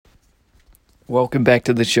Welcome back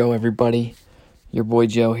to the show, everybody. Your boy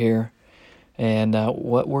Joe here. And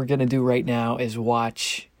what we're going to do right now is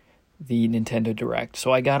watch the Nintendo Direct.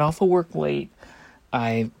 So I got off of work late.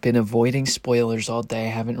 I've been avoiding spoilers all day.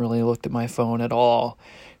 I haven't really looked at my phone at all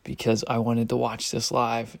because I wanted to watch this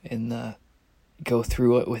live and go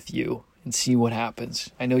through it with you and see what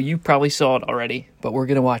happens. I know you probably saw it already, but we're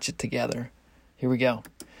going to watch it together. Here we go.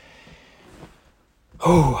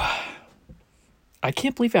 Oh, I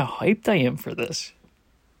can't believe how hyped I am for this.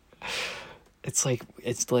 It's like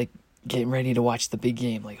getting ready to watch the big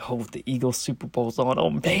game. Like, oh, the Eagles Super Bowl's on.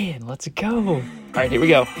 Oh, man, let's go. All right, here we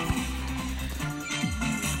go.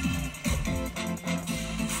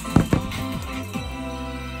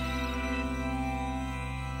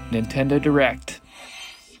 Nintendo Direct.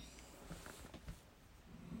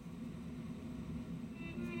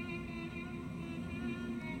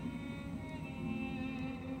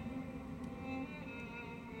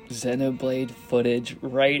 Xenoblade footage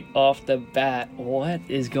right off the bat. What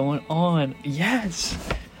is going on? Yes!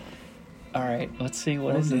 Alright, let's see.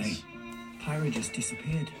 What is this? Pyra just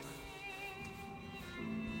disappeared.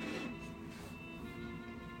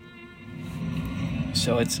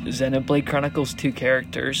 So it's Xenoblade Chronicles 2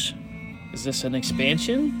 characters. Is this an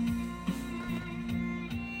expansion?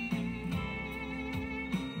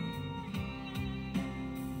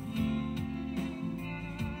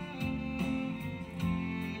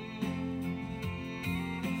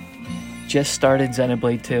 Just started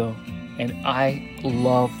Xenoblade 2, and I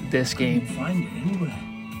love this game. I can't find it anywhere.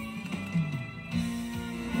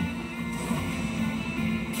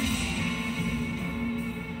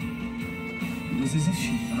 It was as if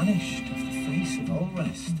she vanished off the face of all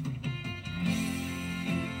rest,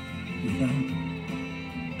 without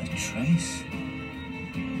a trace.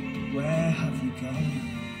 Where have you gone?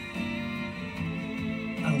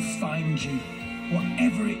 I'll find you,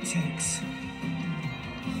 whatever it takes.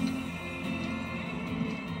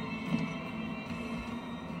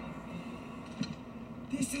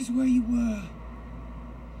 This is where you were.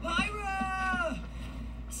 Pyra!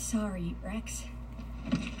 Sorry, Rex.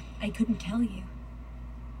 I couldn't tell you.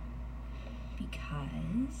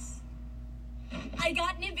 Because I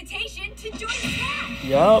got an invitation to join Smash!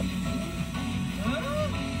 Yup.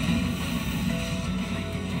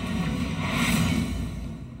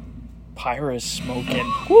 Pyra's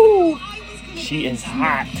smoking. Woo! She is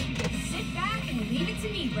hot. Sit back and leave it to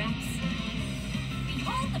me, Rex.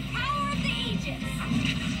 Behold the power of the Aegis!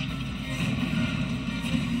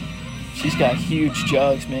 She's got huge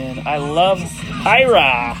jugs, man. I love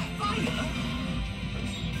Pyra.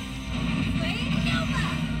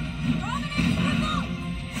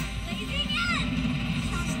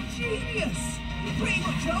 That's genius! You're pretty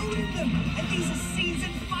much owning them, and these are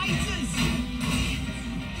seasoned fighters!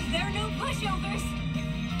 There are no pushovers.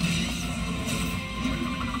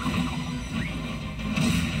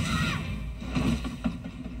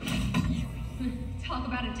 Talk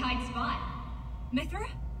about a tight spot. Mithra?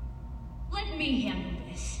 Let me handle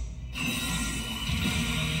this.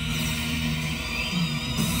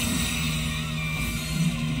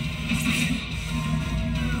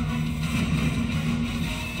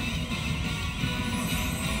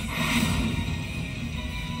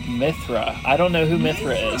 Mithra. I don't know who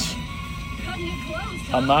Mithra is. Cutting it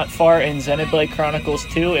close, I'm not far in Xenoblade Chronicles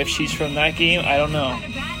 2. If she's from that game, I don't know. Got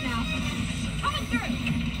a bat now. Coming through.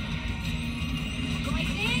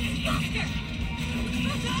 Slice in, faster.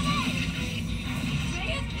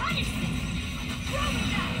 Reyes punishment.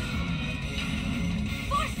 Chronotype.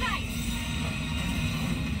 Foresight.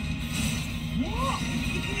 What?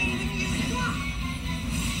 You can even use that!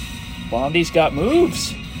 Blondie's got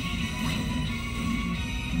moves.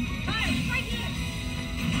 Right here.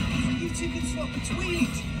 You two can swap between each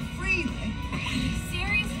other freely.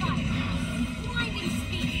 Serious fire. Blinding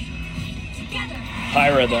speed. Together.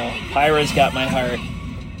 Pyra, though. Pyra's got my heart.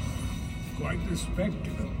 Quite the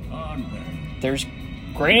spectacle, aren't they? There's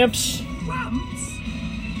Gramps. Gramps?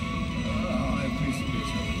 I miss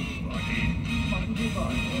this old body. Probably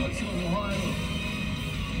by once in a while.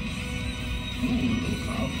 Ooh, look,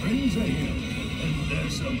 our friends are here. And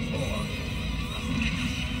there's some more.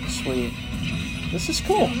 Sweet. This is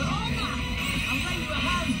cool. I'm ready for a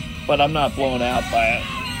hand. But I'm not blown out by it.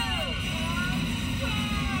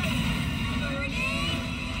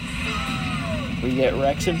 We get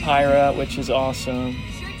Rex and Pyra, which is awesome.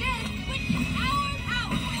 Sure did.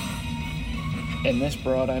 Power. And this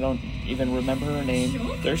broad, I don't even remember her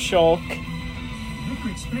name. There's Shulk. Never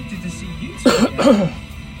expected to see you two again.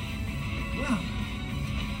 Well,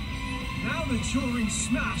 now that you're in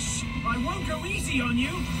Smash, I won't go easy on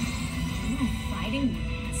you. Fighting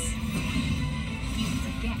words. You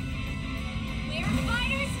forget.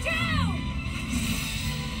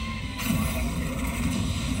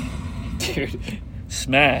 Dude,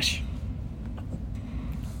 Smash.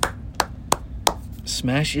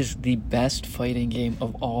 Smash is the best fighting game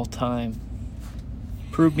of all time.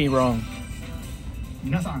 Prove me wrong.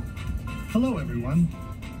 Minasan. Hello, everyone.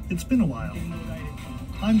 It's been a while.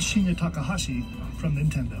 I'm Shinya Takahashi from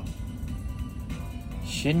Nintendo.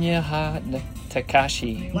 Shinya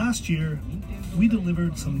Takashi. Last year, we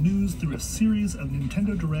delivered some news through a series of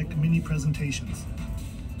Nintendo Direct mini presentations.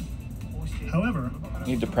 However,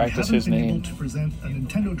 Need to we practice haven't his been name. able to present a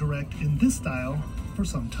Nintendo Direct in this style for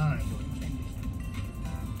some time.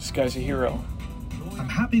 This guy's a hero. I'm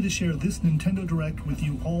happy to share this Nintendo Direct with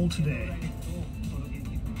you all today.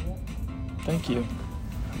 Thank you.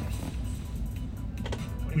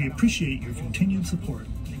 We appreciate your continued support.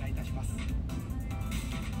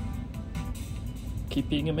 Keep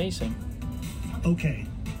being amazing. Okay,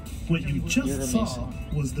 what you You're just saw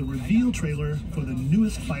amazing. was the reveal trailer for the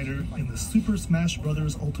newest fighter in the Super Smash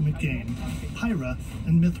Bros. Ultimate game, Pyra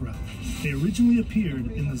and Mithra. They originally appeared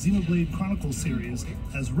in the Xenoblade Chronicles series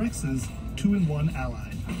as Rex's 2-in-1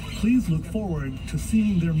 ally. Please look forward to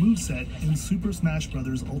seeing their moveset in Super Smash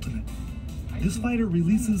Bros. Ultimate. This fighter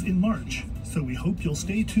releases in March, so we hope you'll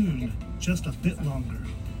stay tuned just a bit longer.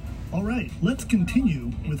 Alright, let's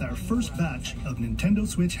continue with our first batch of Nintendo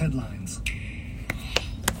Switch headlines.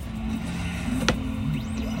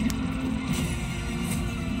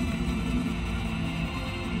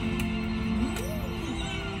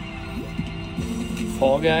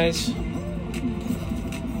 Fall Guys.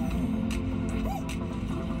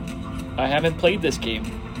 I haven't played this game,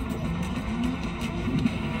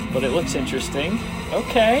 but it looks interesting.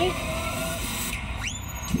 Okay.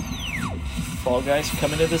 Fall Guys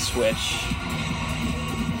coming to the Switch.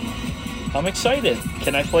 I'm excited.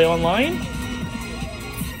 Can I play online?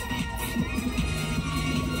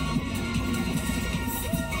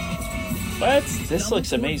 This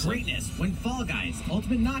looks amazing. Greatness when Fall Guys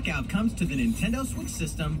Ultimate Knockout comes to the Nintendo Switch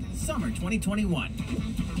system summer 2021.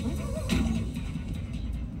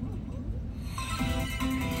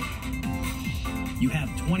 You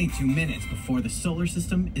have 22 minutes before the solar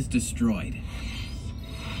system is destroyed.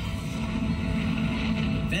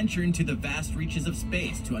 Venture into the vast reaches of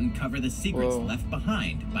space to uncover the secrets Whoa. left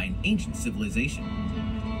behind by an ancient civilization.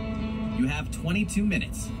 You have 22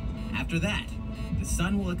 minutes. After that, the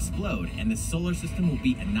sun will explode and the solar system will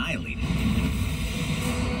be annihilated.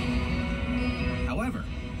 However,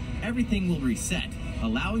 everything will reset,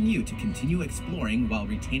 allowing you to continue exploring while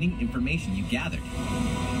retaining information you gathered.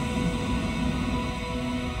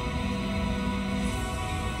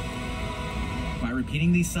 By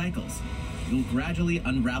repeating these cycles, you'll gradually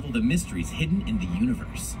unravel the mysteries hidden in the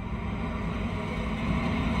universe.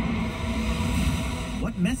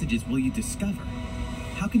 What messages will you discover?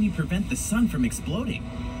 How can you prevent the sun from exploding?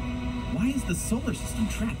 Why is the solar system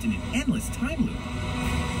trapped in an endless time loop?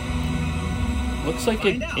 Looks like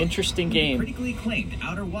Find an out interesting when the game. critically acclaimed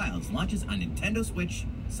Outer Wilds launches on Nintendo Switch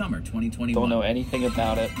summer 2021. Don't know anything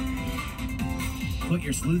about it. Put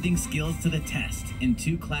your sleuthing skills to the test in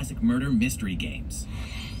two classic murder mystery games.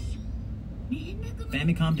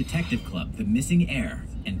 Famicom Detective Club, The Missing Heir,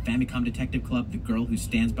 and Famicom Detective Club, The Girl Who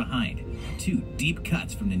Stands Behind, two deep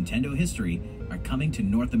cuts from Nintendo history, are coming to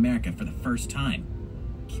North America for the first time.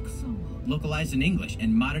 Localized in English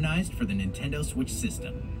and modernized for the Nintendo Switch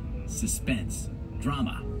system. Suspense,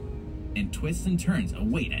 drama, and twists and turns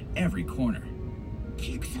await at every corner.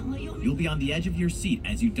 You'll be on the edge of your seat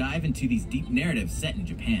as you dive into these deep narratives set in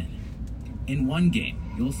Japan. In one game,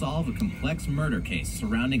 you'll solve a complex murder case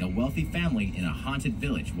surrounding a wealthy family in a haunted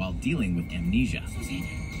village while dealing with amnesia.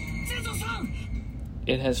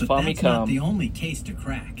 It has But that's not the Famicom only case to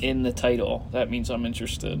crack. in the title. That means I'm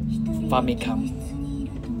interested. Famicom.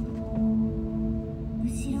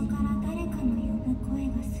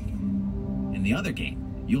 In the other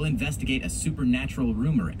game, you'll investigate a supernatural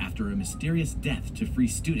rumor after a mysterious death to free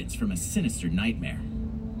students from a sinister nightmare.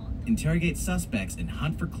 Interrogate suspects and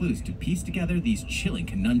hunt for clues to piece together these chilling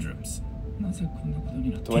conundrums. Do I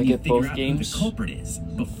Can you get figure both out games who the culprit is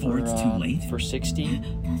before it's too late? for 60?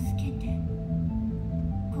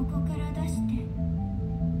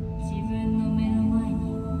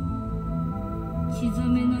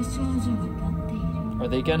 Are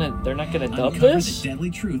they gonna? They're not gonna dub Uncover this? the deadly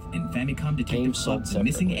truth in Famicom Detective Game Club: sold The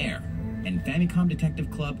Missing separately. Heir, and Famicom Detective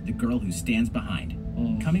Club: The Girl Who Stands Behind.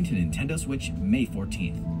 Coming to Nintendo Switch May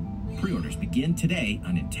 14th. Pre-orders begin today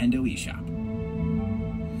on Nintendo eShop.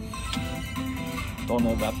 Don't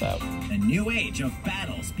know about that. A new age of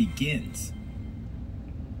battles begins.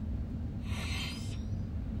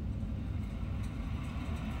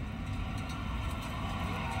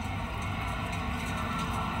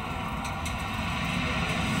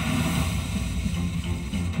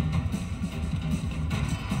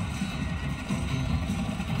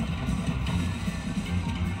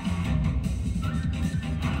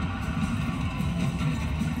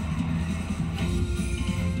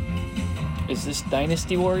 Is this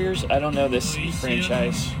Dynasty Warriors? I don't know this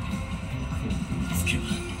franchise.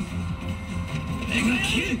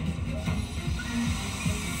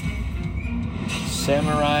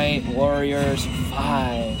 Samurai Warriors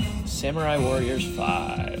 5. Samurai Warriors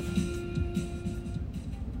 5.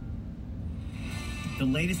 The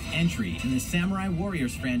latest entry in the Samurai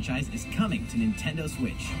Warriors franchise is coming to Nintendo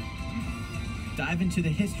Switch. Dive into the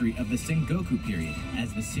history of the Sengoku period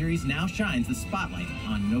as the series now shines the spotlight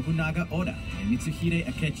on Nobunaga Oda and Mitsuhide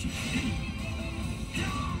Akechi.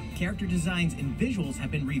 Character designs and visuals have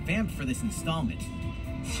been revamped for this installment.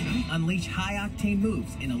 Unleash high-octane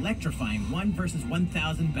moves in electrifying 1 versus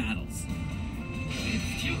 1,000 battles.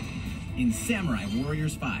 In Samurai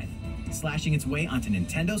Warriors 5, slashing its way onto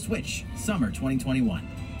Nintendo Switch, summer 2021.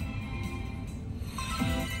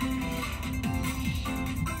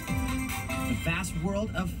 The vast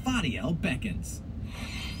world of Fadiel beckons.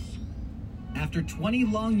 After 20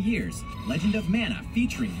 long years, Legend of Mana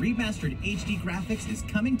featuring remastered HD graphics is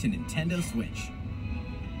coming to Nintendo Switch.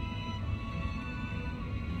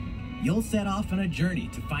 You'll set off on a journey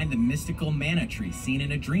to find the mystical mana tree seen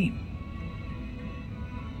in a dream.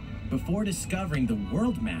 Before discovering the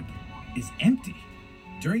world map is empty.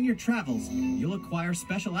 During your travels, you'll acquire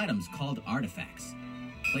special items called artifacts.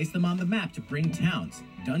 Place them on the map to bring towns,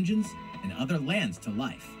 dungeons, and other lands to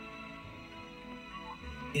life.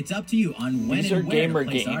 It's up to you on when These and are where gamer to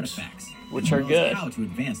place games, artifacts, which as are well as good. how to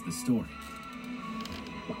advance the story.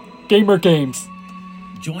 Gamer games.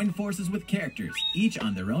 Join forces with characters, each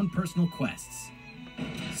on their own personal quests.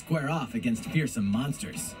 Square off against fearsome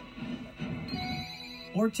monsters.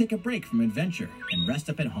 Or take a break from adventure and rest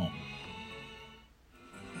up at home.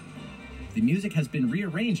 The music has been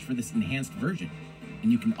rearranged for this enhanced version,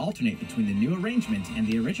 and you can alternate between the new arrangement and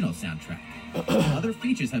the original soundtrack. Other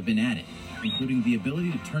features have been added, including the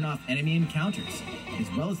ability to turn off enemy encounters, as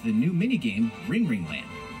well as the new minigame Ring Ring Land.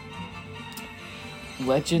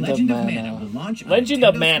 Legend Legend of of Mana Mana. will launch on Legend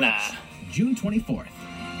of Nintendo Mana. Switch, June 24th.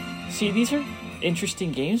 See, these are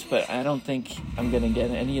interesting games, but I don't think I'm gonna get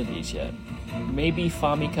any of these yet. Maybe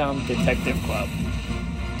Famicom Detective Club.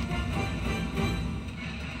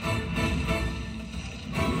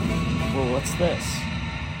 Well, what's this?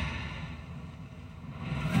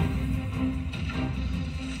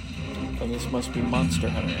 Oh, this must be Monster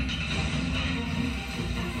Hunter.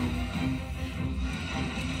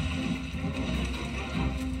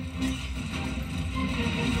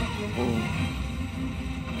 Oh.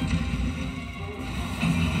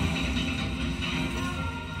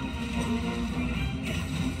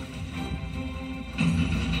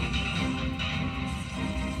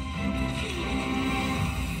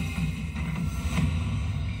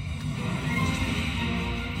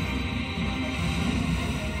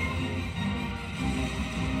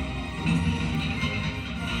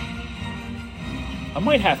 I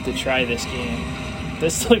might have to try this game.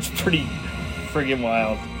 This looks pretty friggin'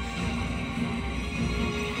 wild.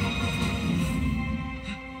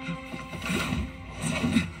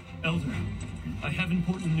 Elder, I have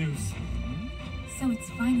important news. So it's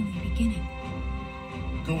finally beginning.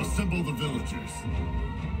 Go assemble the villagers.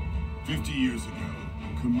 50 years ago,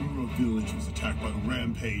 Kamura Village was attacked by the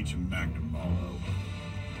Rampage and Magnum Malo.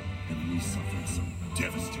 And we suffered some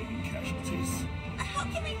devastating casualties. How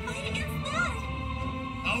can we fight against that?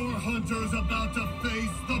 Our hunter's about to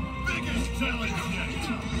face the biggest challenge yet!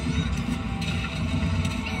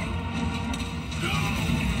 No!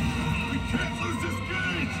 We can't lose this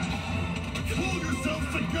game! Pull yourselves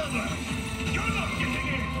together! You're not getting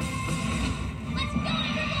in! Let's go,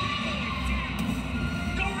 everybody!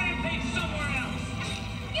 Go rampage somewhere else!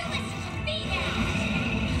 You listen to me now!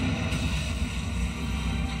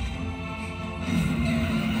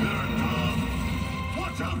 Here it comes!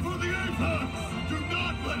 Watch out for the apex! Do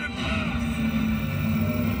not let it pass!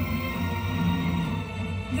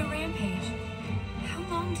 The rampage. How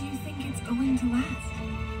long do you think it's going to last?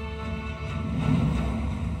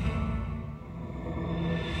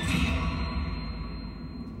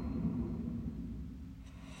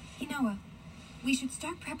 Inoa, we should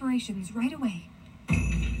start preparations right away.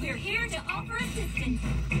 We're here to offer assistance.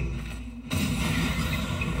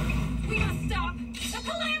 We must stop the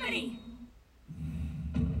calamity!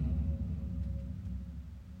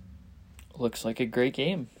 Looks like a great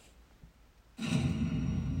game.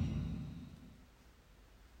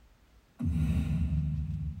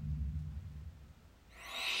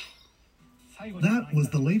 That was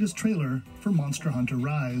the latest trailer for Monster Hunter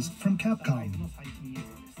Rise from Capcom.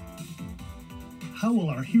 How will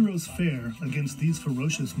our heroes fare against these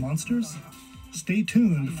ferocious monsters? Stay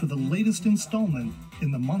tuned for the latest installment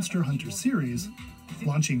in the Monster Hunter series,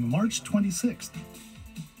 launching March 26th.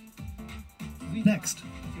 Next,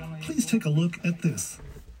 please take a look at this.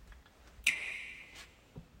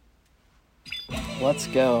 Let's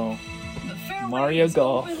go. The fairway Mario is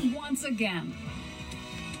Golf. open once again.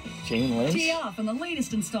 Jane Lynch? Tee off in the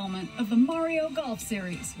latest installment of the Mario Golf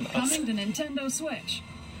series, coming to Nintendo Switch.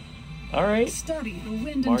 Alright. Study the wind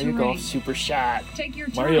and Mario terrain. Golf Super Shot. Take your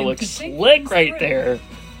time Mario to looks think slick things right through. there.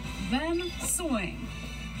 Then swing.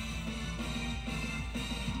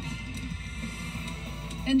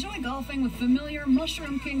 Enjoy golfing with familiar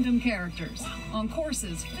Mushroom Kingdom characters on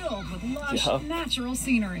courses filled with lush, Yup. natural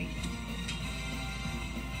scenery.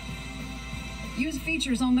 Use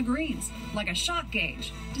features on the greens, like a shot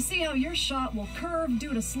gauge, to see how your shot will curve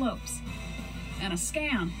due to slopes, and a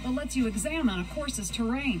scan that lets you examine a course's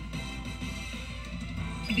terrain.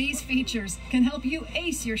 These features can help you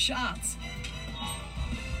ace your shots.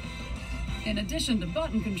 In addition to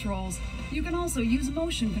button controls, you can also use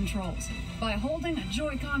motion controls by holding a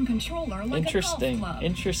Joy-Con controller like a golf club.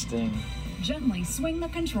 Interesting. Gently swing the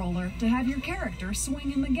controller to have your character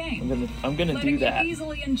swing in the game. I'm gonna letting do that. you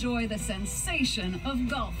easily enjoy the sensation of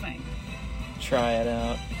golfing. Try it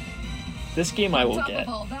out. This game I will On top get. of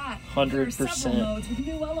all that, 100%. there are several modes with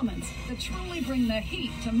new elements that truly bring the heat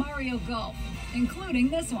to Mario Golf, including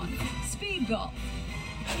this one, Speed Golf.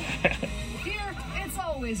 Here, it's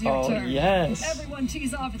always your turn. Yes. Everyone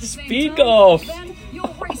tees off at the same Speed time. golf. Then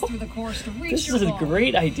you'll race through the course to reach This your is a ball.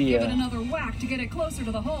 great Give it idea. another whack to get it closer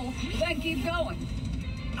to the hole, then keep going.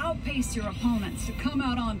 Outpace your opponents to come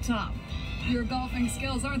out on top. Your golfing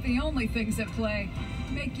skills aren't the only things at play.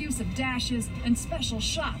 Make use of dashes and special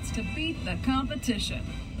shots to beat the competition.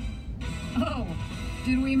 Oh,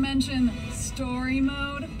 did we mention story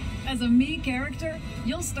mode? As a Mii character,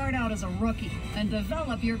 you'll start out as a rookie and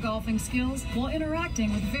develop your golfing skills while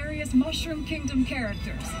interacting with various Mushroom Kingdom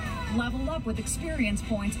characters. Level up with experience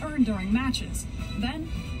points earned during matches. Then,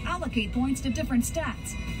 allocate points to different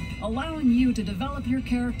stats, allowing you to develop your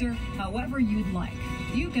character however you'd like.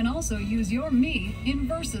 You can also use your Mii in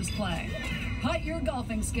versus play. Put your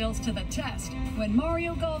golfing skills to the test when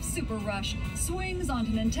Mario Golf Super Rush swings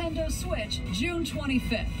onto Nintendo Switch June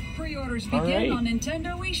 25th. Pre-orders begin Alright. on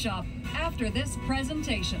Nintendo eShop after this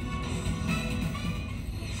presentation.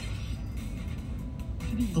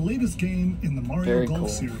 The latest game in the Mario Very Golf cool.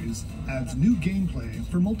 series adds new gameplay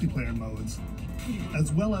for multiplayer modes,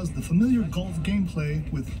 as well as the familiar golf gameplay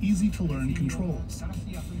with easy-to-learn controls.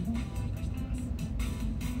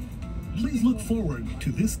 Please look forward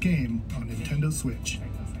to this game on Nintendo Switch.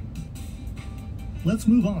 Let's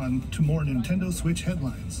move on to more Nintendo Switch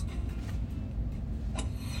headlines.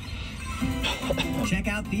 Check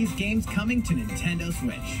out these games coming to Nintendo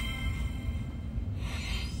Switch.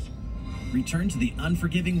 Return to the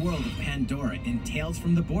unforgiving world of Pandora in Tales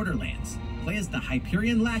from the Borderlands. Play as the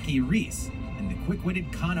Hyperion lackey Reese and the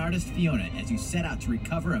quick-witted con artist Fiona as you set out to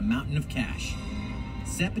recover a mountain of cash.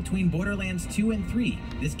 Set between Borderlands 2 and 3,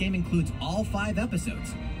 this game includes all 5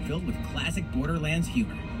 episodes, filled with classic Borderlands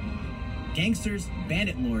humor. Gangsters,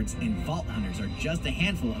 bandit lords, and vault hunters are just a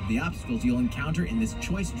handful of the obstacles you'll encounter in this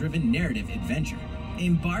choice-driven narrative adventure.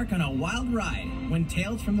 Embark on a wild ride when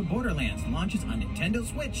Tales from the Borderlands launches on Nintendo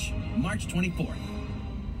Switch, March 24th.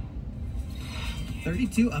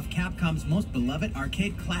 32 of Capcom's most beloved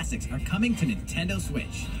arcade classics are coming to Nintendo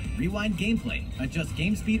Switch. Rewind gameplay, adjust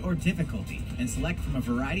game speed or difficulty, and select from a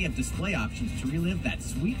variety of display options to relive that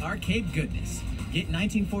sweet arcade goodness. Get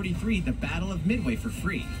 1943 The Battle of Midway for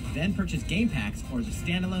free, then purchase game packs or the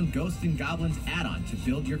standalone Ghosts and Goblins add-on to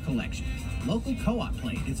build your collection. Local co-op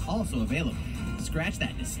play is also available. Scratch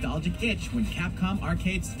that nostalgic itch when Capcom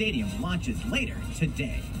Arcade Stadium launches later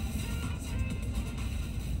today.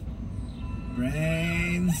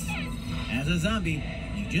 Brains. As a zombie,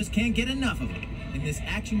 you just can't get enough of it. In this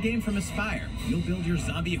action game from Aspyr, you'll build your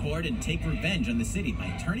zombie horde and take revenge on the city by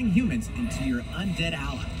turning humans into your undead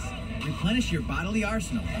allies. Replenish your bodily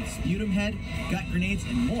arsenal of sputum head, gut grenades,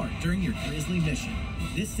 and more during your grisly mission.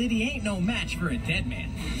 This city ain't no match for a dead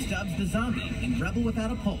man. Stubbs the Zombie in Rebel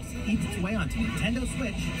Without a Pulse eats its way onto Nintendo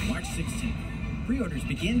Switch March 16th. Pre-orders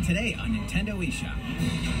begin today on Nintendo eShop.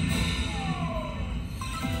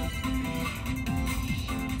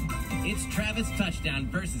 It's Travis Touchdown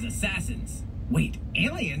versus Assassins. Wait,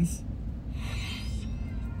 aliens?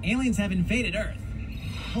 Aliens have invaded Earth.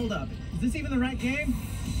 Hold up, is this even the right game?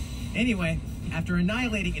 Anyway, after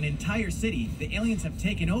annihilating an entire city, the aliens have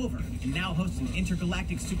taken over and now host an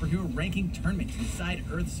intergalactic superhero ranking tournament inside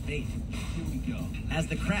Earth's fate. Here we go. As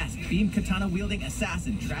the crass, beam katana-wielding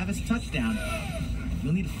assassin Travis Touchdown,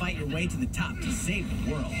 you'll need to fight your way to the top to save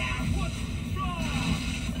the world.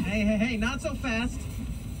 Hey, not so fast.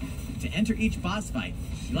 To enter each boss fight,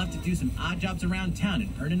 you'll have to do some odd jobs around town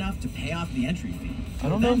and earn enough to pay off the entry fee. I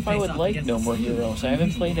don't know if I would like No More Heroes. I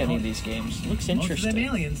haven't played any of these games. Looks Most of them interesting.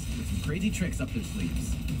 aliens with some crazy tricks up their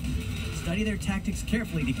sleeves. Study their tactics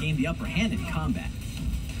carefully to gain the upper hand in combat.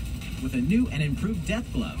 With a new and improved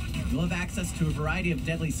Death Glove, you'll have access to a variety of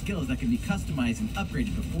deadly skills that can be customized and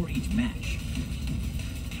upgraded before each match.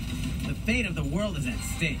 The fate of the world is at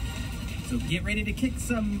stake, so get ready to kick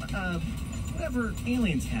some, whatever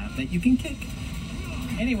aliens have that you can kick.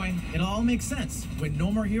 Anyway, it'll all make sense when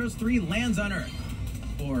No More Heroes 3 lands on Earth.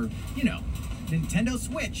 Or, you know, Nintendo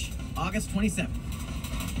Switch, August 27th.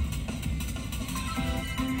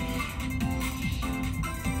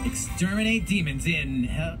 Exterminate demons in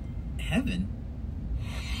heaven.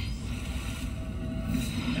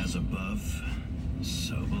 As above,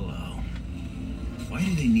 so below. Why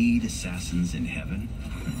do they need assassins in heaven?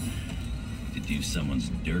 To do someone's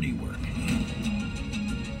dirty work.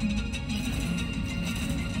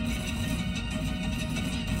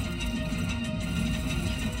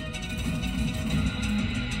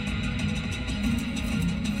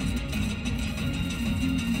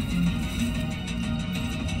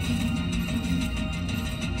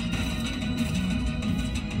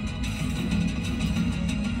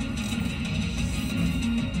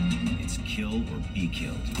 Be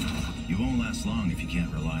killed. You won't last long if you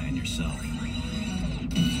can't rely on yourself.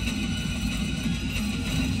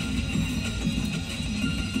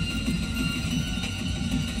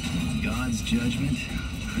 God's judgment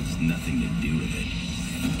has nothing to do with it.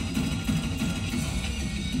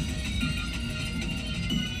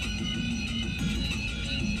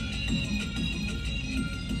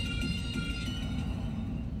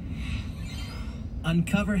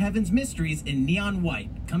 Uncover Heaven's mysteries in neon white,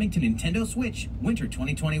 coming to Nintendo Switch, winter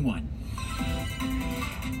 2021.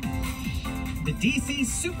 The DC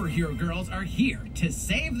Superhero Girls are here to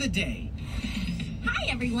save the day. Hi,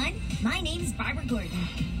 everyone. My name's Barbara Gordon,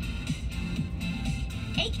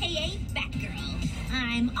 a.k.a. Batgirl.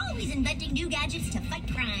 I'm always inventing new gadgets to fight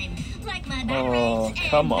crime, like my batarangs and...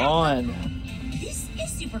 come on. This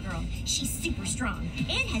is Supergirl. She's super strong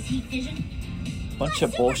and has heat vision. Bunch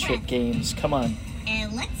of bullshit games. Come on.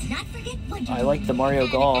 And let's not forget Wonder I like the Mario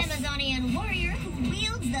an Golf. Amazonian warrior who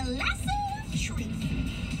wields the lasso of truth.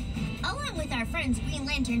 Along with our friends Green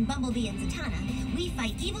Lantern, Bumblebee, and Zatanna, we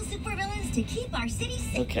fight evil supervillains to keep our city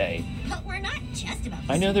safe. Okay. But we're not just about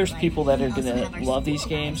I know there's people that are gonna love these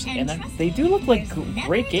games, and they do look like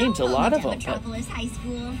great games, a lot of them, but High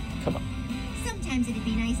School. come on. Sometimes it'd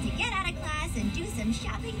be nice to get out of class and do some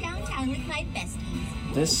shopping downtown with my besties.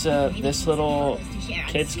 This little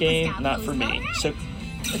kids game, not for me. So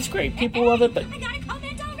it's great, people love it, but I got a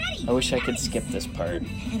comment already. I wish I could skip this part.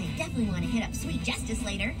 And I definitely want to hit up Sweet Justice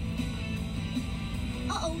later.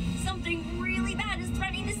 Uh-oh, something really bad is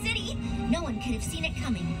threatening the city. No one could have seen it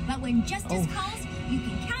coming, but when Justice calls, you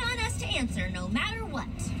can count on us to answer no matter what.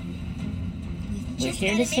 We've just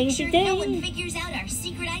here gotta to save make sure the day. no one figures out our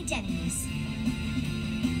secret identities.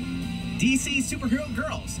 DC Superhero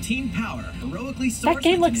Girls, Team Power, heroically sourced That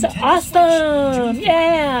game for looks Nintendo awesome! Switch.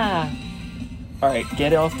 Yeah! Alright,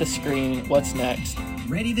 get it off the screen. What's next?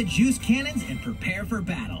 Ready the juice cannons and prepare for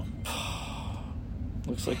battle.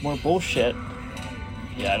 Looks like more bullshit.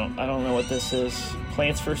 Yeah, I don't know what this is.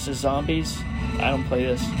 Plants vs. Zombies? I don't play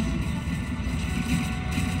this.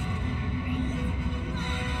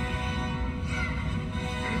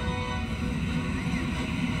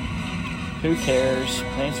 Who cares?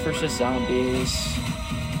 Plants vs. Zombies.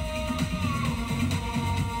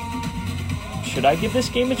 Should I give this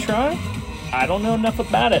game a try? I don't know enough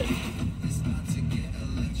about it.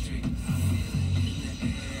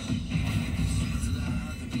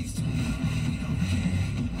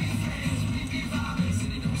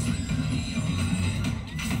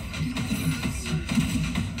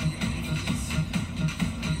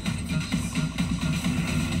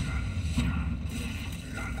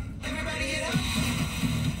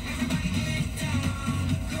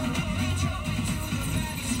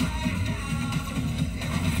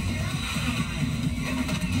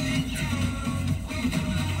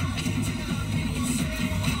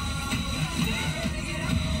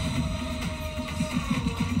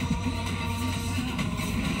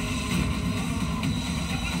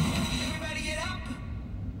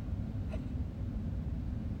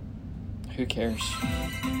 Who cares?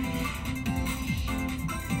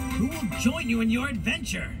 Who will join you in your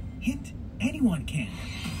adventure? Hint, anyone can.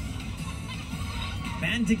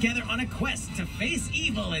 Band together on a quest to face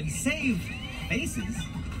evil and save faces.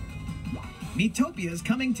 Miitopia is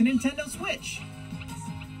coming to Nintendo Switch.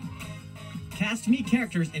 Cast Mii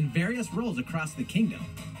characters in various roles across the kingdom.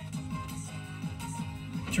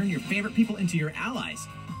 turn your favorite people into your allies,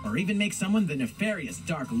 or even make someone the nefarious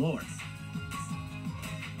Dark Lord.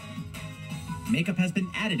 Makeup has been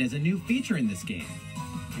added as a new feature in this game.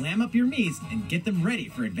 Glam up your Miis and get them ready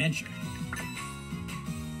for adventure.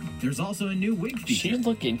 There's also a new wig feature. She's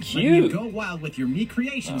looking letting you cute. go wild with your Mii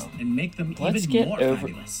creations and make them Let's even get more over.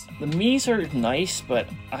 fabulous. The Miis are nice, but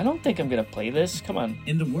I don't think I'm gonna play this. Come on,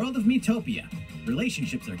 In the world of Miitopia,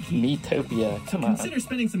 relationships are key. Miitopia. Come on. Consider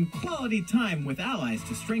spending some quality time with allies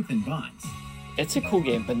to strengthen bonds. It's a cool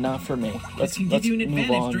game, but not for me. This Let's can give you an move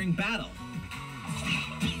advantage on. during battle.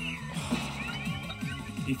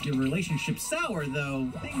 If your relationship's sour, though,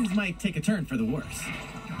 things might take a turn for the worse.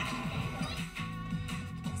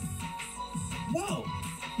 Whoa!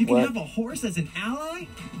 You can What? have a horse as an ally?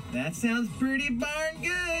 That sounds pretty darn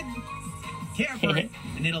good. Care for it,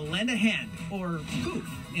 and it'll lend a hand, or poof,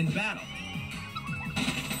 in battle.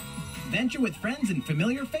 Venture with friends and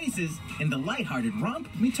familiar faces in the lighthearted romp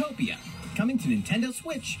Miitopia, coming to Nintendo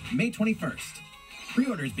Switch May 21st.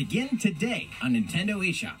 Pre-orders begin today on Nintendo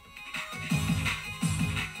eShop.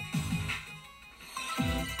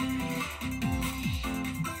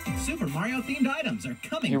 Super Mario-themed items are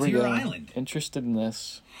coming Here to we your go. island. Interested in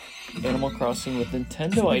this? Animal Crossing with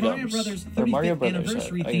Nintendo Super items. Mario Brothers Or 35th Mario Brothers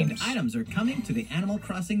anniversary-themed items. items are coming to the Animal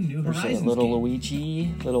Crossing New There's a Horizons little game.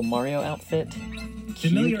 Luigi, little Mario outfit.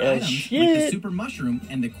 Familiar Cute as items like the shit. Super Mushroom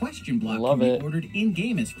and the Question Block Love can it. be ordered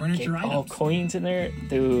in-game as furniture Get all items. coins in there,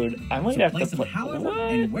 dude. I might So have place to them play. however What?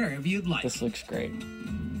 and wherever you'd like. This looks great.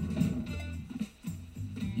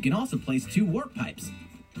 You can also place 2 warp pipes.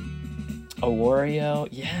 A Wario,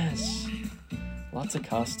 yes. Lots of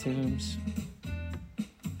costumes.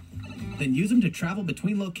 Then use them to travel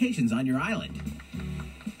between locations on your island.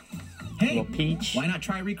 Hey, Little Peach. why not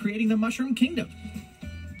try recreating the Mushroom Kingdom?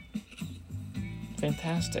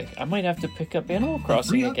 Fantastic. I might have to pick up Animal The Crossing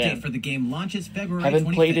free update again. for the game launches February Haven't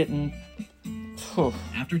 25th. played it in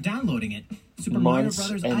After downloading it, Super Mario Months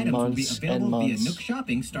Brothers and items will be months and available via months. Nook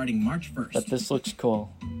Shopping starting March 1st. but this looks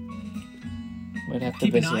cool. Might have to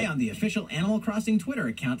Keep an visit. eye on the official Animal Crossing Twitter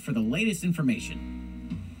account for the latest information.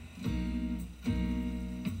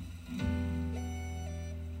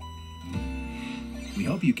 We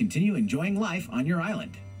hope you continue enjoying life on your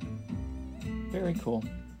island. Very cool.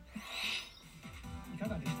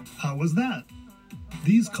 How was that?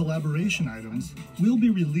 These collaboration items will be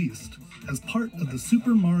released as part of the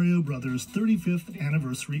Super Mario Bros. 35th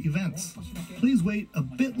anniversary events. Please wait a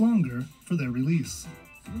bit longer for their release.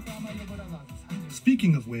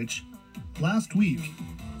 Speaking of which, last week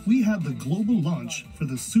we had the global launch for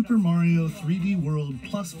the Super Mario 3D World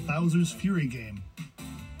plus Bowser's Fury game.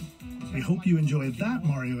 We hope you enjoyed that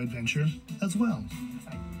Mario adventure as well.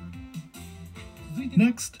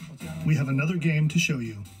 Next, we have another game to show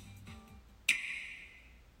you.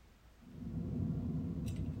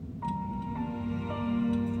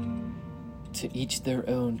 To each their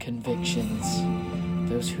own convictions.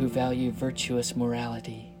 Those who value virtuous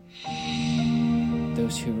morality.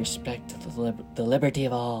 Those who respect the liberty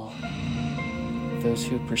of all. Those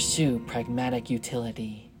who pursue pragmatic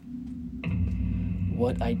utility.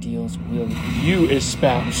 What ideals will you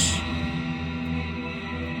espouse?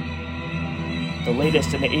 The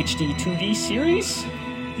latest in the HD 2D series?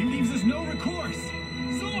 He leaves us no recourse.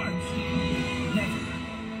 Swords! Never.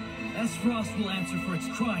 Aesfrost will answer for its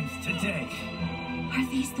crimes today. Are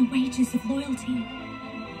these the wages of loyalty?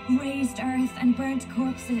 Raised earth and burnt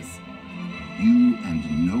corpses. You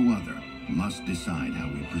and no other must decide how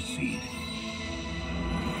we proceed.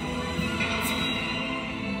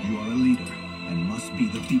 You are a leader and must be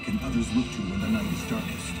the beacon others look to when the night is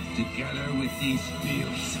darkest. Together with these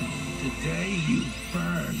fields, today you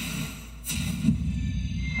burn.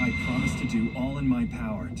 I promise to do all in my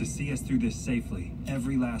power to see us through this safely,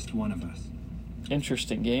 every last one of us.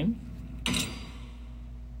 Interesting game.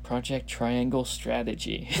 Project Triangle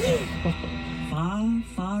Strategy. Far,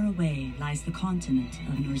 far away lies the continent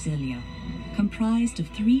of Norzilia, comprised of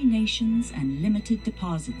 3 nations and limited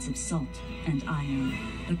deposits of salt and iron.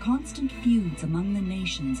 The constant feuds among the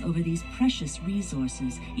nations over these precious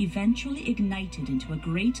resources eventually ignited into a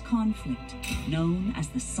great conflict known as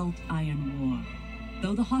the Salt Iron War.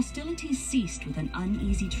 Though the hostilities ceased with an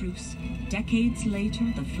uneasy truce, decades later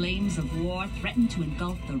the flames of war threatened to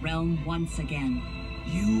engulf the realm once again.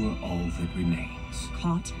 You are all that remains.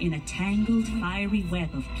 Caught in a tangled, fiery web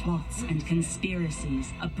of plots and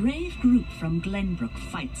conspiracies, a brave group from Glenbrook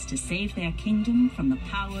fights to save their kingdom from the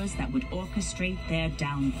powers that would orchestrate their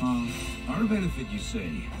downfall. Our benefit, you say?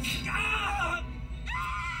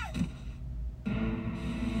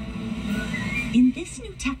 In In this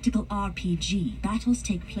new tactical RPG, battles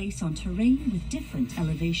take place on terrain with different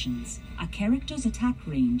elevations. A character's attack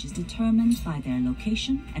range is determined by their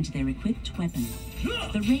location and their equipped weapon.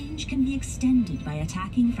 The range can be extended by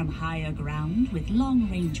attacking from higher ground with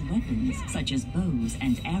long-range weapons such as bows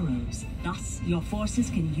and arrows. Thus, your forces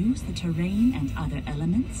can use the terrain and other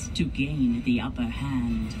elements to gain the upper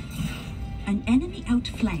hand. An enemy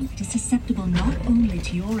outflanked is susceptible not only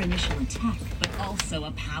to your initial attack, but also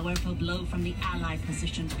a powerful blow from the ally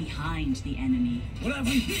positioned behind the enemy. What have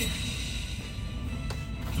we here?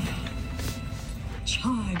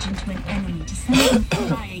 Charge into an enemy to send them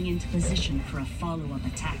flying into position for a follow-up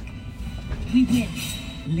attack. We win.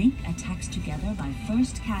 Link attacks together by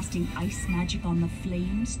first casting ice magic on the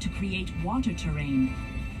flames to create water terrain.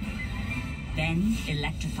 Then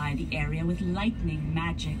electrify the area with lightning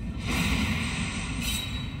magic.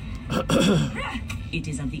 It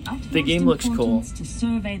is of the utmost The game looks cool. importance to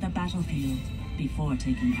survey the battlefield before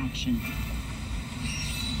taking action.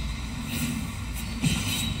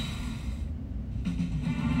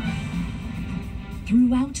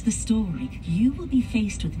 Throughout the story, you will be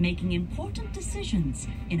faced with making important decisions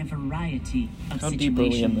in a variety of How situations. deep are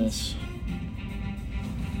we in this?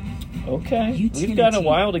 Okay, Utility we've got a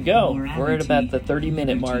while to go. or We're at about the amity.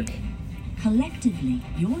 30-minute mark. Collectively,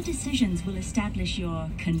 your decisions will establish your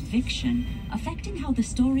conviction, affecting how the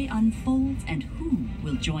story unfolds and who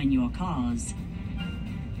will join your cause.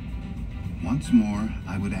 Once more,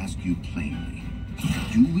 I would ask you plainly,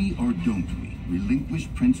 do we or don't we relinquish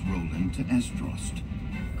Prince Roland to Estrost?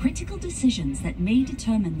 Critical decisions that may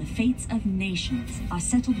determine the fates of nations are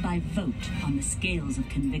settled by vote on the scales of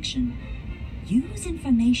conviction. Use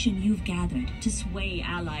information you've gathered to sway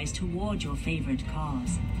allies toward your favored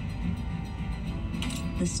cause.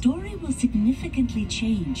 The story will significantly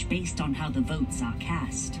change based on how the votes are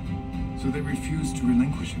cast. So they refused to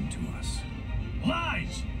relinquish him to us.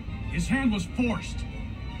 Lies! His hand was forced.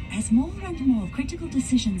 As more and more critical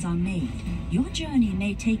decisions are made, your journey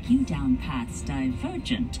may take you down paths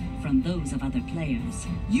divergent from those of other players.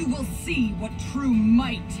 You will see what true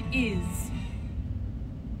might is.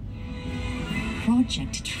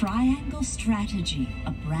 Project Triangle Strategy,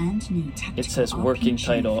 a brand new tactical It says working RPG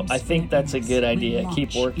title. from I think that's a good Square Enix idea. will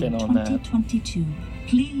Keep launch working in on that. 2022.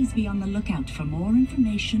 Please be on the lookout for more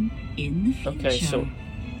information in the future. Okay, so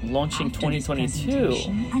launching After this 2022.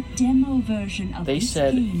 presentation, a demo version of They this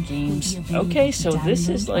said game games. will be available Okay, to so this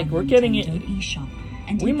is download like on we're getting it. Nintendo eShop.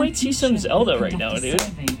 And We in the might see some future, Zelda we'll right now, conduct a dude.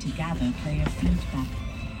 survey to gather player feedback.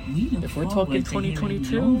 We look If we're forward talking to hearing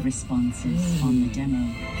 2022. your responses on the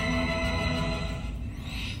demo.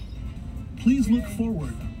 Please look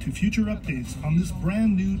forward to future updates on this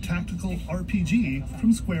brand new tactical RPG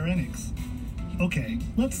from Square Enix. Okay,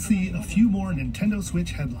 let's see a few more Nintendo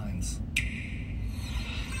Switch headlines.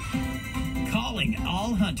 Calling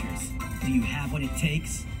all hunters. Do you have what it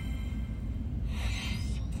takes?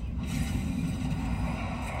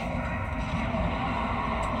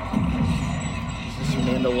 Is this a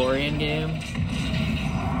Mandalorian game?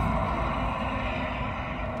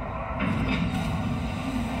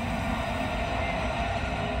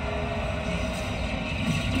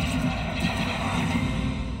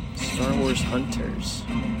 Star Wars Hunters.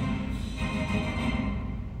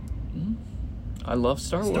 I love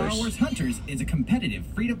Star Wars. Star Wars Hunters is a competitive,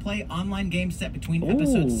 free-to-play online game set between Ooh.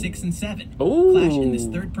 episodes 6 and 7. Ooh. Flash in this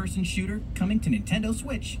third-person shooter coming to Nintendo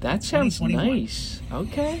Switch. That sounds 2021. nice.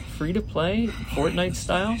 Okay, free to play, Fortnite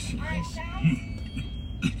style.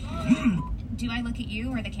 Do I look at you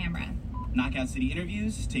or the camera? Knockout City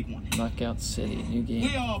interviews, take 1. Knockout City, new game.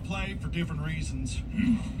 We all play for different reasons.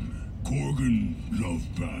 Gorgon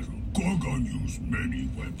loved battle. Gorgon used many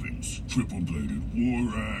weapons. Triple-bladed war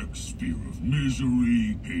axe, spear of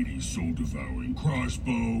misery, Hades' soul-devouring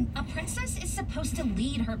crossbow. A princess is supposed to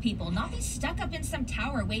lead her people, not be stuck up in some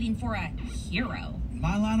tower waiting for a hero.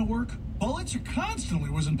 My line of work, bullets are constantly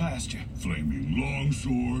whizzing past you. Flaming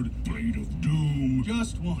longsword, blade of doom.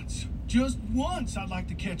 Just once I'd like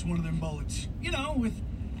to catch one of them bullets. You know, with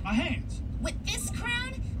my hands. With this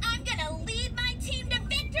crown, I'm gonna lead my team to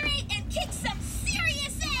victory and kick some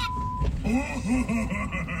serious ass!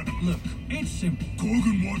 Look, it's simple.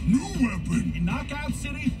 Gorgon want new weapon. In Knockout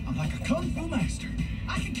City, I'm like a kung fu master.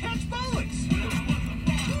 I can catch bullets.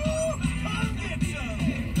 Ooh, come get some.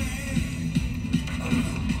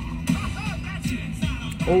 That's it.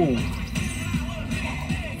 Oh,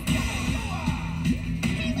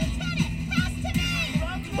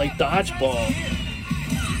 like dodgeball.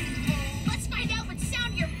 Let's find out what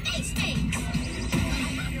sound your face makes!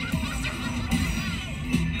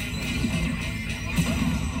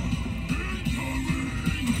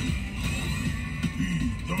 Be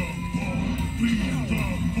the ball. Be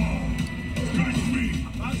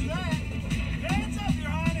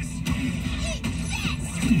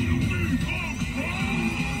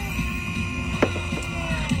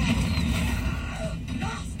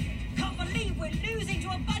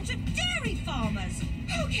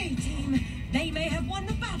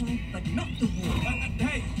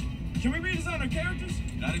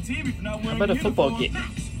Out of team if you're not How wearing about a football game?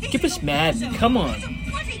 Give us Madden. Come on.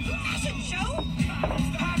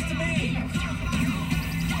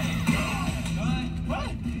 What?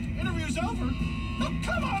 Interview's over? Oh,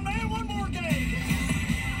 come on, man, one more game.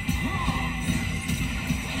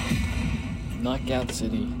 Knockout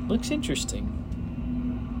City. Looks interesting.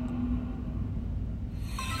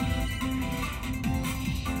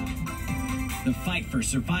 The fight for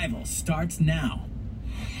survival starts now.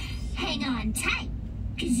 Hang on tight,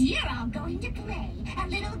 because you're all going to play a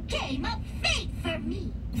little game of fate for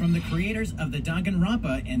me. From the creators of the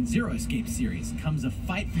Danganronpa and Zero Escape series comes a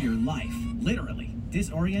fight for your life, literally.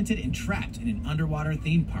 Disoriented and trapped in an underwater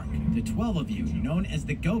theme park, the 12 of you, known as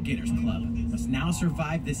the Go-Getters Club, must now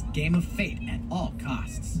survive this game of fate at all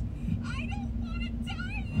costs. I don't want to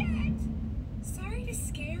die yet. Sorry to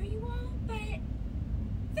scare you all, but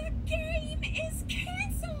the game is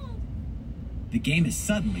canceled. The game is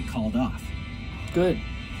suddenly called off. Good.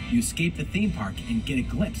 You escape the theme park and get a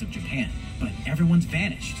glimpse of Japan, but everyone's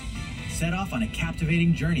vanished. Set off on a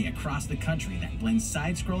captivating journey across the country that blends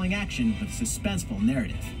side-scrolling action with suspenseful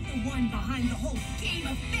narrative. The one behind the whole game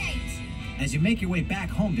of fate. As you make your way back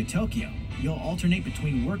home to Tokyo, you'll alternate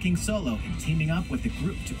between working solo and teaming up with a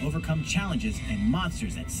group to overcome challenges and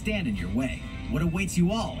monsters that stand in your way. What awaits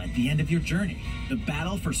you all at the end of your journey? The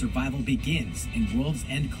battle for survival begins in World's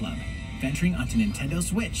End Club, venturing onto Nintendo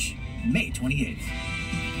Switch, May 28th.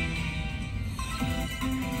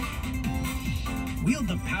 Wield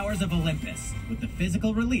the powers of Olympus with the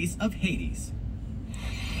physical release of Hades.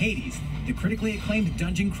 Hades, the critically acclaimed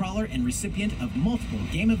dungeon crawler and recipient of multiple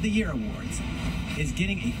Game of the Year awards, is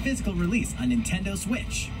getting a physical release on Nintendo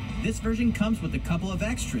Switch. This version comes with a couple of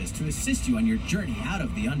extras to assist you on your journey out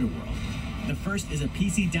of the underworld. The first is a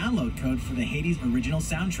PC download code for the Hades original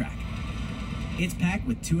soundtrack. It's packed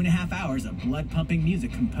with 2.5 hours of blood-pumping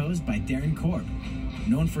music composed by Darren Korb,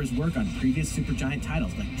 known for his work on previous Supergiant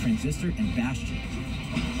titles like Transistor and Bastion.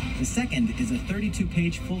 The second is a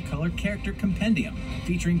 32-page full-color character compendium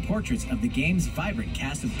featuring portraits of the game's vibrant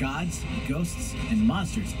cast of gods, ghosts, and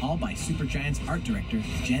monsters, all by Supergiant's art director,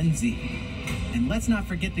 Gen Z. And let's not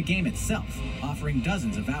forget the game itself, offering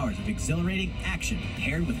dozens of hours of exhilarating action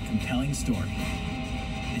paired with a compelling story.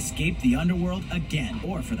 Escape the underworld again,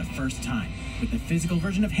 or for the first time, with the physical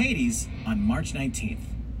version of Hades on March 19th.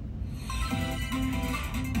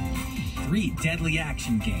 3 deadly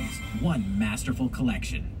action games, 1 masterful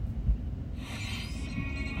collection.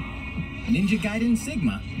 Ninja Gaiden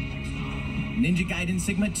Sigma, Ninja Gaiden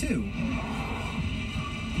Sigma 2,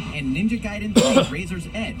 and Ninja Gaiden 3 Razor's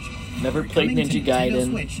Edge. Never played Ninja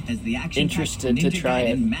Gaiden. Interested to try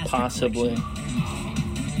it, possibly.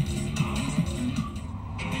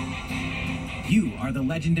 You are the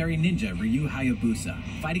legendary ninja Ryu Hayabusa,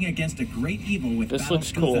 fighting against a great evil with battle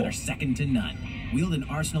skills that are second to none. Wield an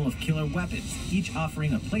arsenal of killer weapons, each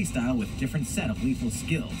offering a playstyle with different set of lethal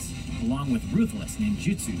skills, along with ruthless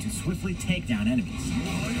ninjutsu to swiftly take down enemies.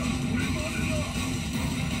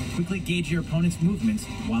 Quickly gauge your opponent's movements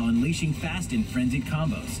while unleashing fast and frenzied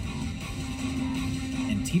combos.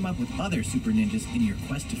 And team up with other super ninjas in your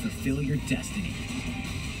quest to fulfill your destiny.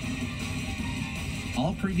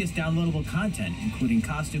 All previous downloadable content, including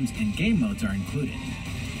costumes and game modes, are included.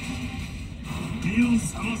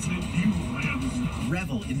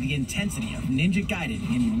 Revel in the intensity of Ninja Gaiden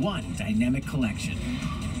in one dynamic collection.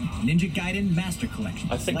 Ninja Gaiden Master Collection.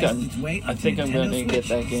 I think I'm gonna get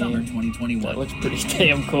that game. Summer 2021. That looks pretty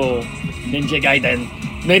damn cool. Ninja Gaiden.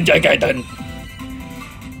 Ninja Gaiden.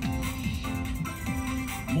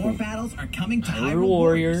 More battles are coming to Hyrule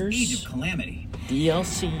Warriors. Age of Calamity.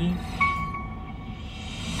 DLC.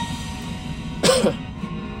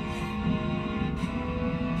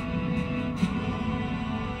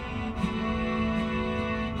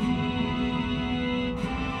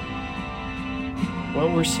 Well,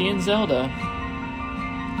 we're seeing Zelda.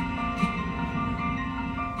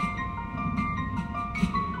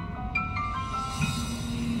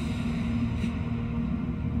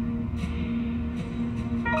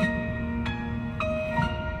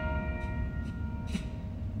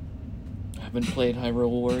 I haven't played Hyrule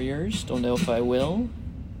Warriors. Don't know if I will.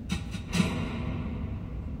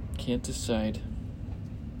 Can't decide.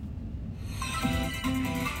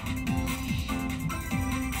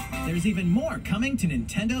 There's even more coming to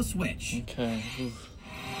Nintendo Switch. Okay. Oof.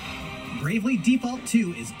 Bravely Default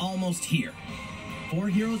 2 is almost here. 4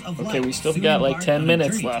 Heroes of Light. Okay, we still got like 10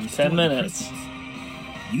 minutes left. 10 minutes.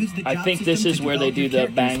 I think this is where they do the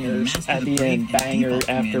bangers at the end. Banger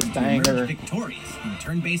after banger. Victorious in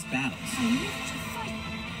turn-based battles.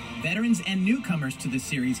 Veterans and newcomers to the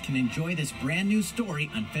series can enjoy this brand new story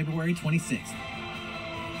on February 26th.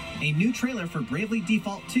 A new trailer for Bravely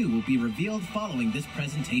Default 2 will be revealed following this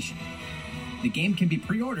presentation. The game can be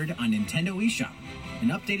pre-ordered on Nintendo eShop. An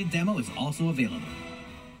updated demo is also available.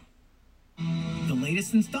 The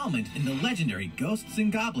latest installment in the legendary Ghosts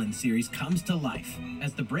and Goblins series comes to life.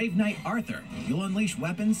 As the brave knight Arthur, you'll unleash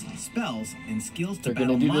weapons, spells, and skills to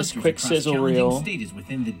battle monsters across challenging stages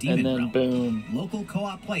within the demon realm. Boom. Local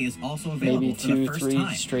co-op play is also available for the first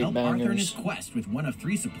time. Help Arthur in his quest with one of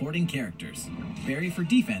 3 supporting characters: Barry for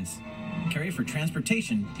defense, Carrie for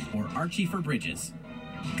transportation, or Archie for bridges.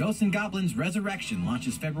 Ghosts and Goblins Resurrection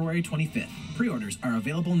launches February 25th. Pre-orders are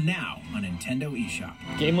available now on Nintendo eShop.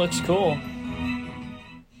 Game looks cool.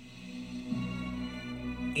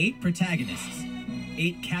 8 protagonists,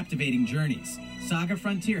 8 captivating journeys. Saga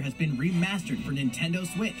Frontier has been remastered for Nintendo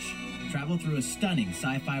Switch. Travel through a stunning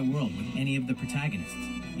sci-fi world with any of the protagonists,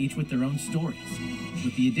 each with their own stories.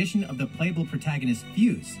 With the addition of the playable protagonist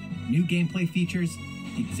Fuse, new gameplay features,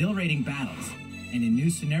 exhilarating battles, and a new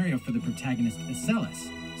scenario for the protagonist Acellus,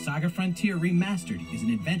 Saga Frontier Remastered is an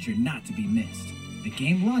adventure not to be missed. The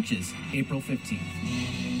game launches April 15th.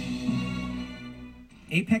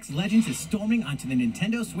 Apex Legends is storming onto the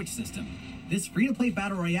Nintendo Switch system. This free-to-play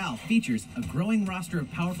battle royale features a growing roster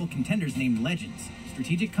of powerful contenders named Legends,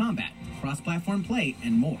 strategic combat, cross-platform play,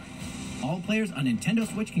 and more. All players on Nintendo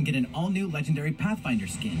Switch can get an all-new Legendary Pathfinder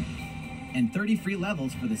skin, and 30 free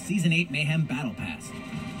levels for the Season 8 Mayhem Battle Pass.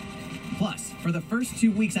 Plus, for the first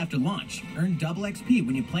 2 weeks after launch, earn double XP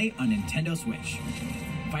when you play on Nintendo Switch.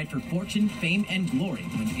 Fight for fortune, fame, and glory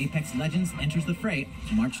when Apex Legends enters the fray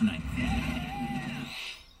March 9th.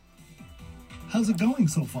 How's it going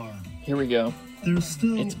so far? Here we go. There's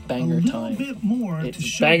still it's banger a little time. bit more it's to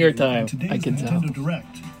show banger time. in today's I can Nintendo tell.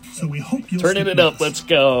 Direct, so we hope you'll turning stick it with up. us. Let's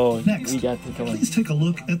go. Next, we got to come on. please take a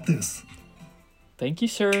look at this. Thank you,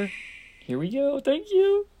 sir. Here we go. Thank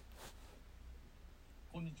you.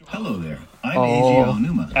 Hello there. I'm Eiji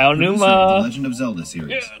Aonuma, producer of the Legend of Zelda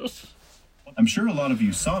series. Yes. I'm sure a lot of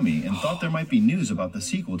you saw me and thought there might be news about the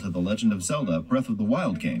sequel to the Legend of Zelda Breath of the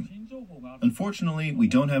Wild game. Unfortunately, we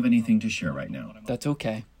don't have anything to share right now. That's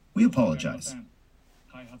okay. We apologize.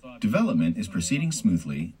 Development is proceeding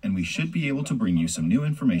smoothly, and we should be able to bring you some new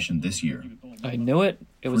information this year. I knew it.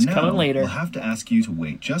 It was For coming now, later. We'll have to ask you to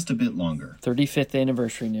wait just a bit longer. 35th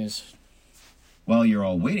anniversary news. While you're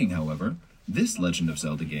all waiting, however, this Legend of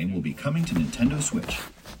Zelda game will be coming to Nintendo Switch.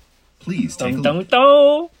 Please take a look.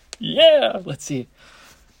 Dun. Yeah, let's see.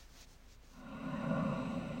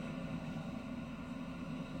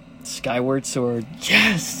 Skyward Sword.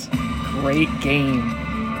 Yes! Great game.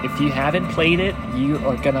 If you haven't played it, you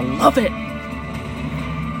are gonna love it.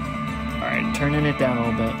 Alright, turning it down a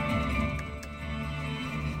little bit.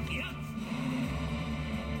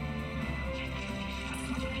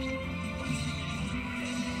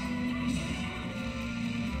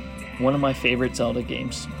 One of my favorite Zelda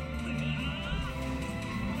games.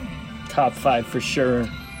 Top 5 for sure.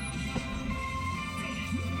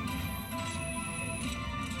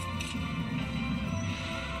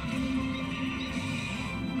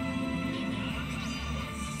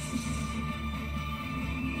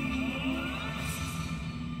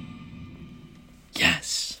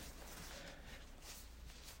 Yes.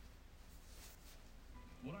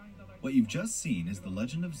 What you've just seen is The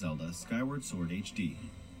Legend of Zelda Skyward Sword HD.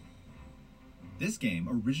 This game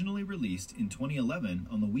originally released in 2011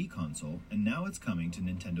 on the Wii console, and now it's coming to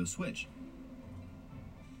Nintendo Switch.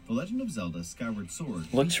 The Legend of Zelda Skyward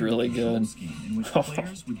Sword looks really good. Scheme in which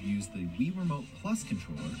players would use the Wii Remote Plus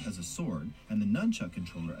controller as a sword and the Nunchuck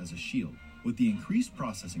controller as a shield. With the increased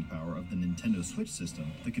processing power of the Nintendo Switch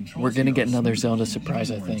system, the controls We're gonna feel get another smoother Zelda surprise,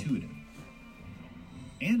 I and more think. intuitive.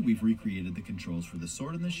 And we've recreated the controls for the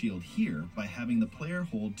sword and the shield here by having the player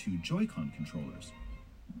hold 2 Joy-Con controllers.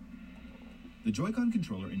 The Joy-Con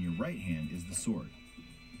controller in your right hand is the sword.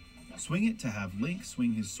 Swing it to have Link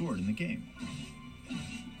swing his sword in the game.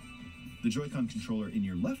 The Joy-Con controller in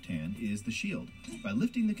your left hand is the shield. By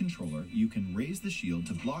lifting the controller, you can raise the shield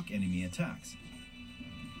to block enemy attacks.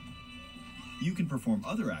 You can perform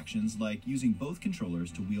other actions like using both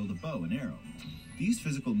controllers to wield a bow and arrow. These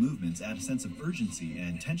physical movements add a sense of urgency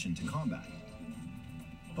and tension to combat.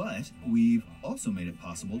 But we've also made it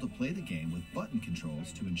possible to play the game with button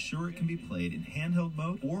controls to ensure it can be played in handheld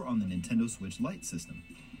mode or on the Nintendo Switch Lite system.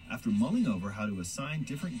 After mulling over how to assign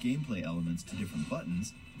different gameplay elements to different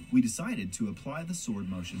buttons, we decided to apply the sword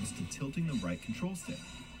motions to tilting the right control stick.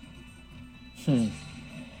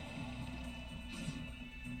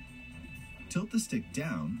 Tilt the stick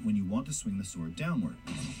down when you want to swing the sword downward.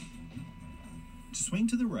 To swing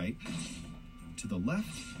to the right, to the left,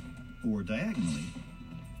 or diagonally,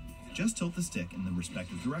 just tilt the stick in the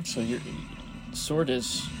respective direction. So your sword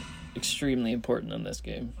is extremely important in this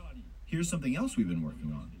game. Here's something else we've been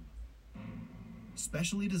working on.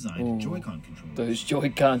 Specially designed Joy-Con controllers. Those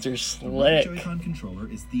Joy-Cons are The slick. right Joy-Con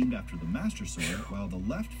controller is themed after the Master Sword, while the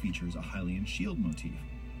left features a Hylian shield motif.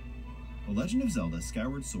 The Legend of Zelda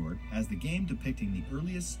Skyward Sword, as the game depicting the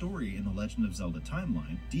earliest story in the Legend of Zelda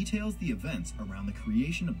timeline, details the events around the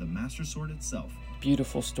creation of the Master Sword itself.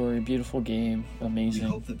 Beautiful story, beautiful game, amazing. We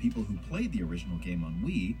hope that people who played the original game on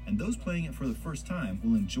Wii, and those playing it for the first time,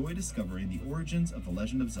 will enjoy discovering the origins of the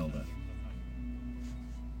Legend of Zelda.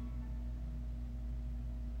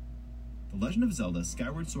 The Legend of Zelda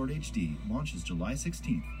Skyward Sword HD launches July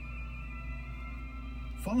 16th.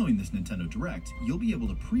 Following this Nintendo Direct, you'll be able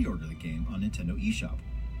to pre-order the game on Nintendo eShop,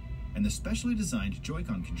 and the specially designed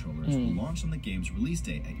Joy-Con controllers will launch on the game's release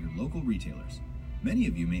date at your local retailers. Many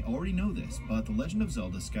of you may already know this, but The Legend of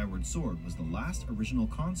Zelda Skyward Sword was the last original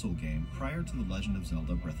console game prior to The Legend of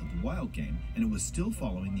Zelda Breath of the Wild game, and it was still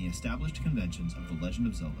following the established conventions of The Legend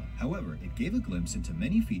of Zelda. However, it gave a glimpse into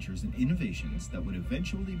many features and innovations that would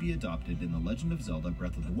eventually be adopted in The Legend of Zelda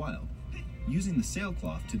Breath of the Wild, using the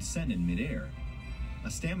sailcloth to descend in midair,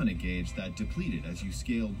 a stamina gauge that depleted as you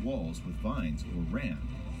scaled walls with vines or ran,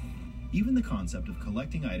 even the concept of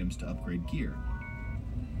collecting items to upgrade gear.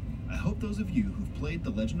 I hope those of you who've played The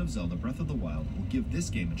Legend of Zelda Breath of the Wild will give this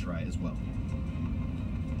game a try as well.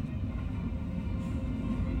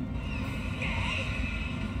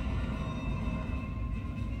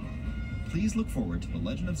 Please look forward to The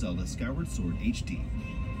Legend of Zelda Skyward Sword HD.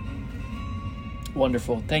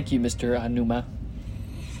 Wonderful. Thank you, Mr. Anuma.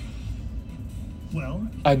 Well,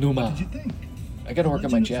 Anuma. what did you think? I gotta work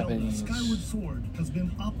on my Legend of Zelda Japanese. Skyward Sword has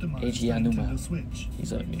been optimized Eiji for Aonuma. Nintendo Switch.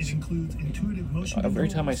 He's amazing. It includes intuitive motion Every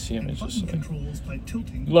time I controls see him, and it's just button like, controls by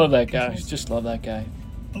tilting love that guy. controls. Just love that guy.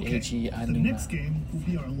 Okay, Eiji the Aonuma. next game will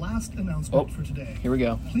be our last announcement for today. Here we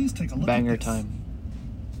go. Please take a look Banger at this. time.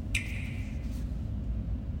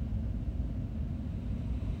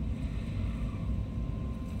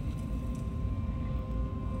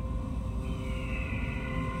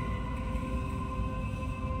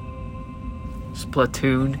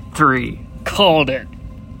 Splatoon 3. Called it.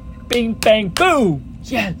 Bing, bang, boom.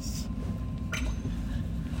 Yes.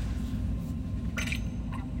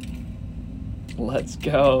 Let's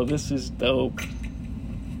go. This is dope.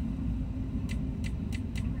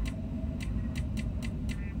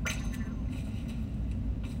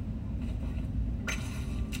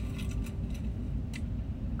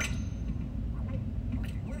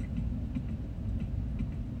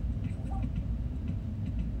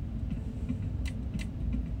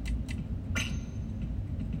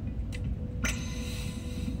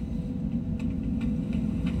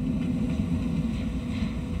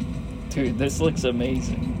 Dude, this looks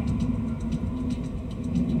amazing.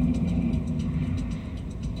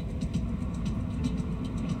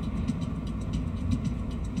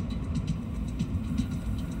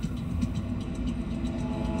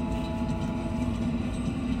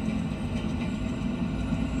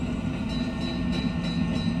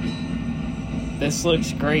 This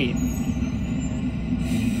looks great.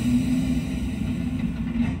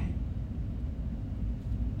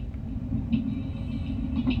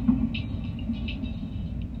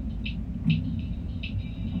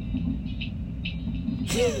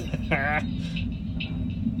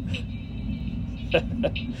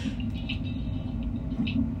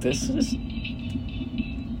 This is...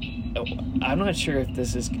 oh, I'm not sure if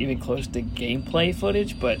this is even close to gameplay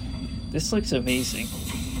footage, but this looks amazing.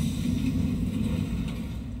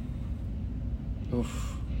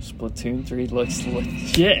 Oof. Splatoon 3 looks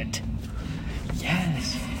legit.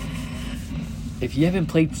 Yes. If you haven't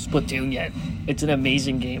played Splatoon yet, it's an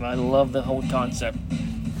amazing game. I love the whole concept.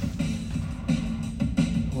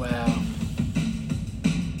 Wow.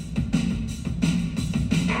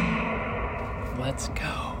 Let's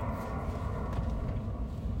go.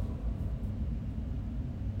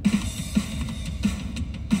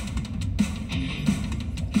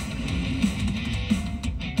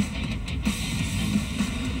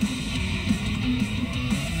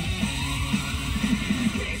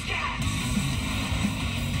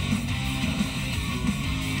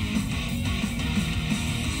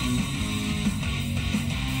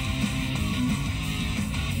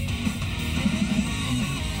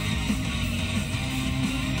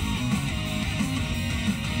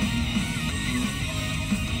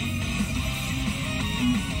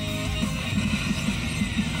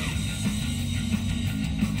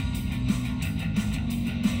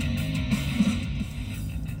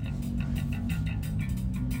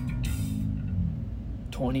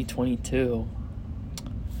 $2022.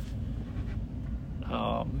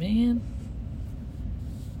 Oh man.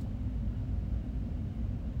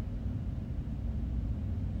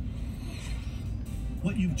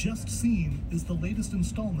 What you've just seen is the latest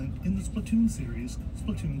installment in the Splatoon series,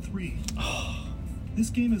 Splatoon 3. This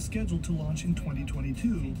game is scheduled to launch in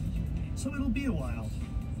 2022, so it'll be a while.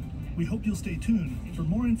 We hope you'll stay tuned for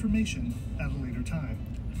more information at a later time.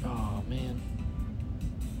 Oh, man.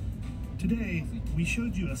 Today, we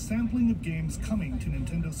showed you a sampling of games coming to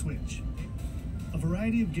Nintendo Switch. A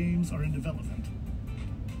variety of games are in development.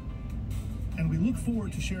 And we look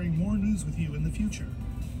forward to sharing more news with you in the future.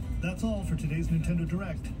 That's all for today's Nintendo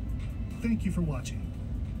Direct. Thank you for watching.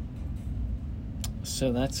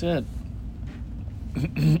 So that's it.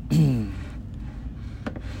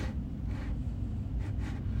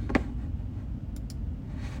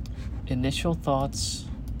 Initial thoughts.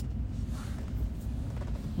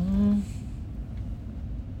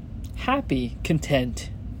 Happy,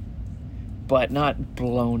 content, but not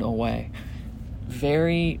blown away.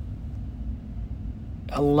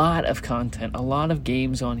 A lot of content, a lot of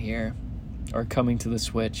games on here are coming to the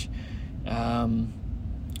Switch. A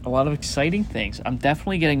lot of exciting things. I'm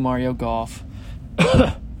definitely getting Mario Golf.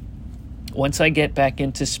 Once I get back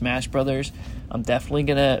into Smash Brothers, I'm definitely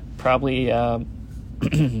gonna probably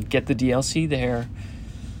get the DLC there.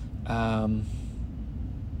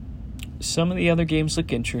 Some of the other games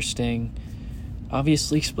look interesting.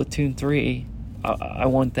 Obviously, Splatoon 3, I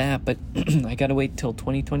want that, but I gotta wait till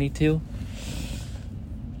 2022.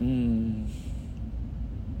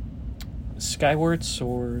 Skyward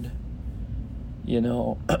Sword,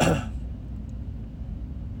 I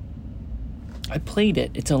played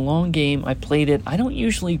it. It's a long game. I played it. I don't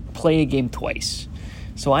usually play a game twice,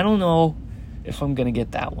 so I don't know if I'm gonna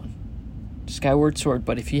get that one, Skyward Sword.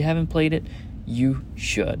 But if you haven't played it, you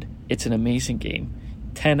should. It's an amazing game.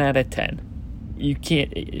 10 out of 10. You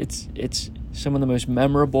can't. It's some of the most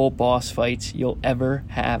memorable boss fights you'll ever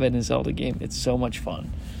have in a Zelda game. It's so much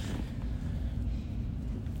fun.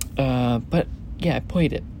 But yeah, I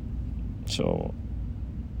played it. So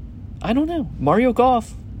I don't know. Mario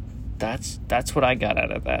Golf. That's what I got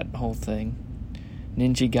out of that whole thing.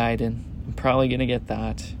 Ninja Gaiden. I'm probably gonna get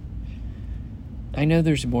that. I know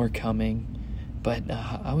there's more coming, but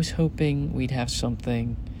I was hoping we'd have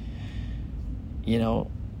something,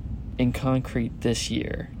 in concrete this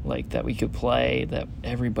year, like that we could play, that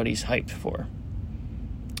everybody's hyped for.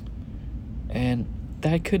 And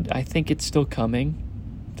I think it's still coming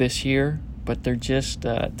this year, but they're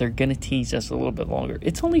gonna tease us a little bit longer.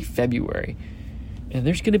 It's only February, and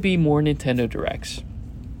there's gonna be more Nintendo Directs.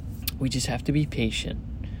 We just have to be patient.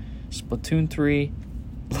 Splatoon 3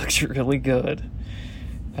 looks really good,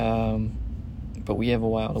 but we have a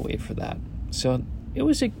while to wait for that. So it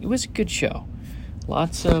was a good show.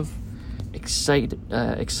 Lots of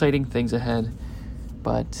exciting things ahead,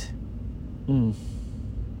 but I'll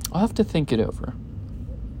have to think it over.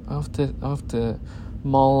 I'll have to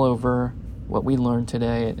mull over what we learned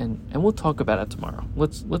today, and we'll talk about it tomorrow.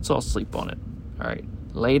 Let's all sleep on it. All right,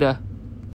 later.